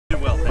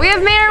We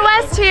have Mayor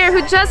West here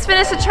who just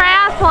finished a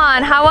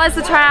triathlon. How was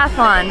the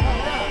triathlon?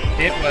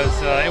 It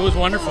was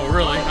wonderful,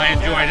 really. I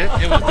enjoyed it.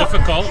 It was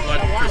difficult, but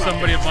for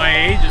somebody of my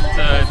age,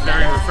 it's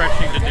very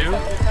refreshing to do.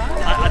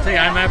 I'll tell you,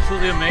 I'm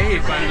absolutely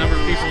amazed by the number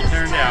of people who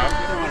turned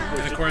out.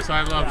 And of course,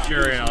 I love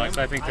Sherry and Alex.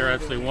 I think they're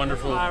absolutely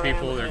wonderful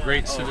people. They're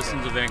great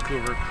citizens of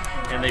Vancouver,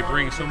 and they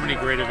bring so many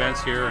great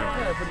events here.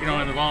 And, you know,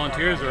 and the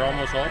volunteers are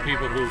almost all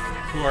people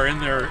who are in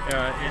their,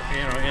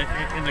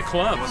 in the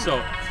club.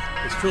 So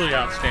it's truly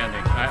outstanding.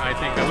 I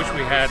think I wish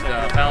we had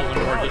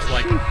 1,000 more just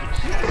like it.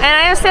 And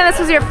I understand this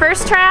was your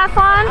first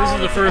triathlon? This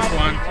is the first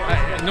one.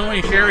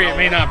 Knowing Sherry, it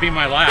may not be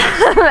my last.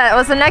 That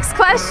was the next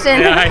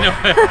question. Yeah, I know.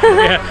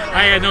 Yeah,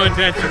 I had no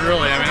intention,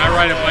 really. I mean, I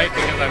ride a bike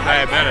because I'm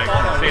diabetic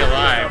to stay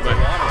alive. But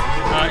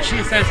she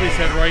essentially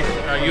said, Royce,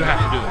 you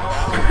have to do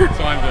this.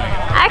 So I'm doing it.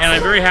 Excellent. And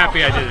I'm very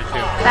happy I did it,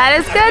 too. That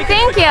is good.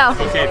 Thank you.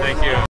 Okay, thank you.